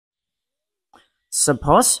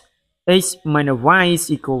Suppose x minus y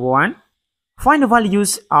is equal 1. Find the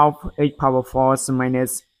values of x power 4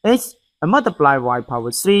 minus x and multiply y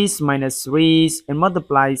power 3 minus 3 and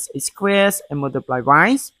multiply x squared and multiply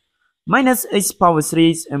y minus x power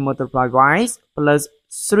 3 and multiply y plus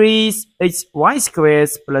 3xy squared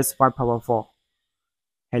plus y power 4.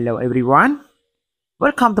 Hello everyone,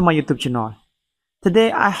 welcome to my YouTube channel.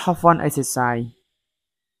 Today I have one exercise.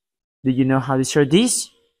 Do you know how to solve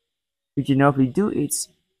this? If you know, please do it.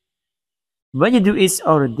 When you do it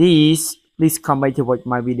or this, please come back to watch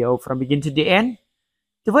my video from beginning to the end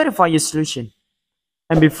to verify your solution.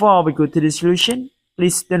 And before we go to the solution,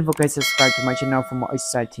 please don't forget to subscribe to my channel for more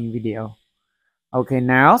exciting video. Okay,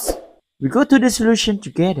 now we go to the solution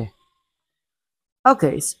together.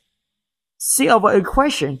 Okay, see our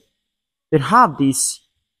equation that have this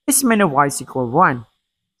x minus y is equal 1.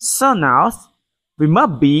 So now we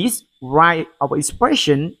must be write our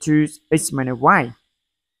expression to x minus y.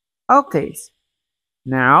 Okay,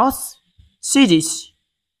 now see this.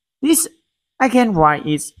 This I can write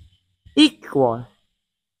is equal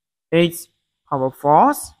x power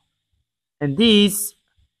 4 and this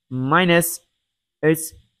minus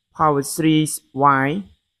x power 3y.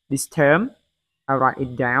 This term I write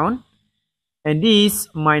it down, and this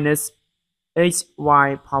minus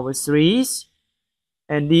xy power 3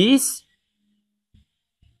 and this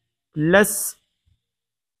plus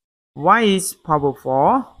y is power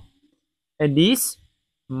 4 and this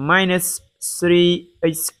minus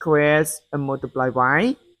 3x squared and multiply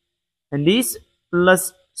y and this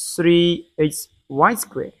plus 3xy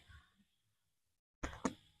squared.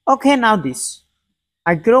 Okay, now this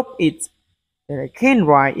I group it and I can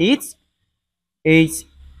write it x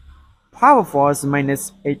power 4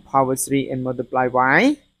 minus 8 power 3 and multiply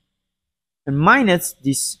y and minus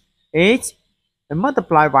this 8 and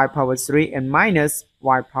multiply y power 3 and minus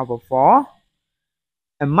y power 4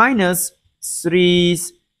 and minus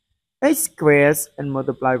 3x squared and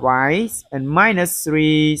multiply y and minus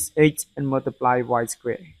 3x and multiply y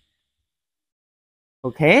squared.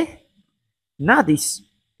 Okay, now this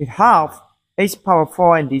it have x power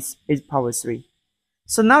 4 and this x power 3.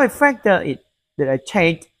 So now I factor it that I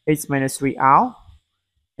take x minus 3 out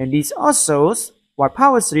and this also y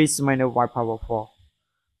power 3 minus y power 4.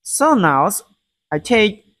 So now I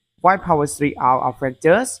take y power 3 out of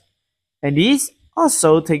factors and this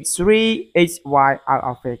also takes 3xy out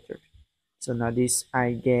of factor. So now this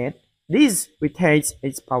I get this we take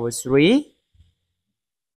x power 3,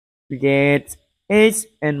 we get x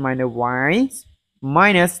and minus y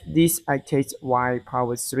minus this I take y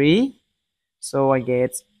power 3, so I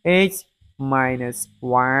get x minus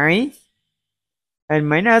y and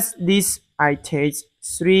minus this I take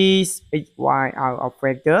 3xy out of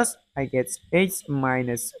factors, I get x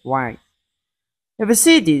minus y. If we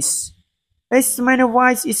see this, x minus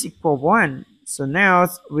y is equal 1. So now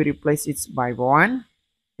we replace it by 1.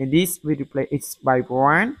 And this we replace it by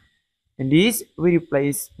 1. And this we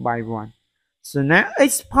replace by 1. So now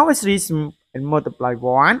x power 3 and multiply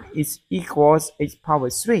 1 is equals x power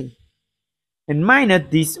 3. And minus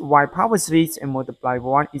this y power 3 and multiply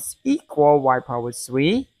 1 is equal y power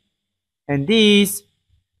 3. And this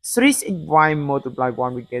 3xy multiply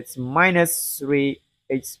 1 we get minus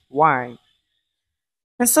 3xy.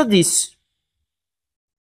 And so this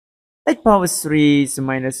x power 3 is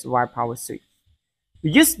minus y power 3.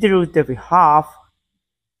 We use derivative we have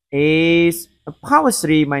is a power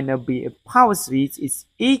 3 minus b power 3 is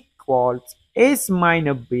equal to s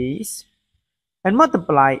minus b and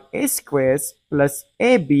multiply a squared plus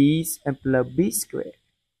ab and plus b squared.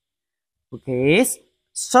 Okay,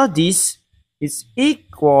 so this is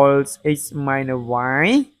equals x minus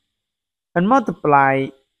y and multiply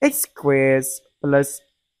x squared plus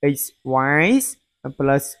xy and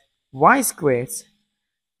plus y squared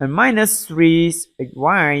and minus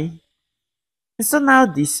 3xy. And so now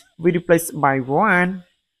this we replace by 1,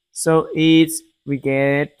 so it's we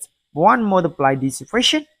get 1 multiply this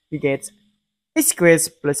equation, we get x squared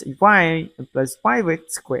plus y and plus y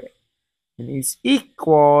squared, and it's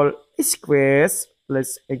equal x squared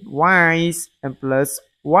plus xy and plus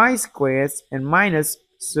y squared and minus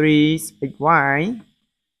 3xy.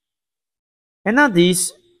 And now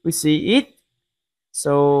this we see it,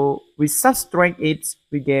 so we subtract it,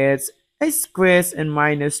 we get x squared and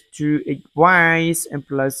minus 2xy and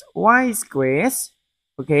plus y squared.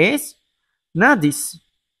 Okay, now this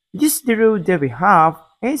derivative we have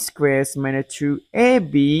x squared minus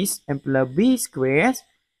 2ab and plus b squared,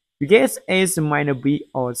 we get x minus b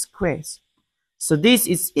all squared. So this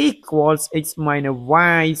is equals x minus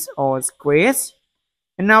y all squared.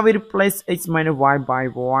 And now we replace x minus y by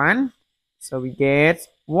 1. So we get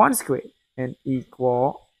 1 squared. and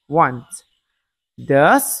equal 1.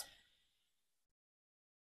 Thus,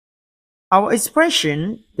 our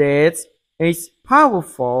expression that h power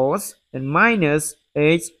 4 and minus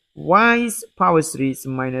h y power 3 is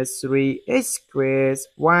minus 3h squared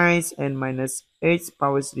y and minus h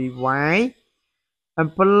power 3y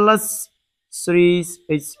and plus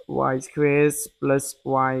 3hy squared plus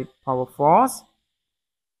y power 4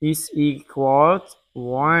 is equal to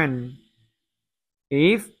 1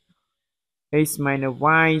 if h minus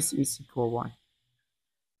y is equal to 1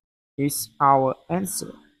 is our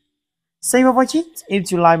answer. Thank you for watching.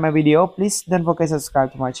 If you like my video, please don't forget to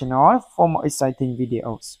subscribe to my channel for more exciting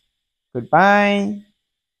videos. Goodbye.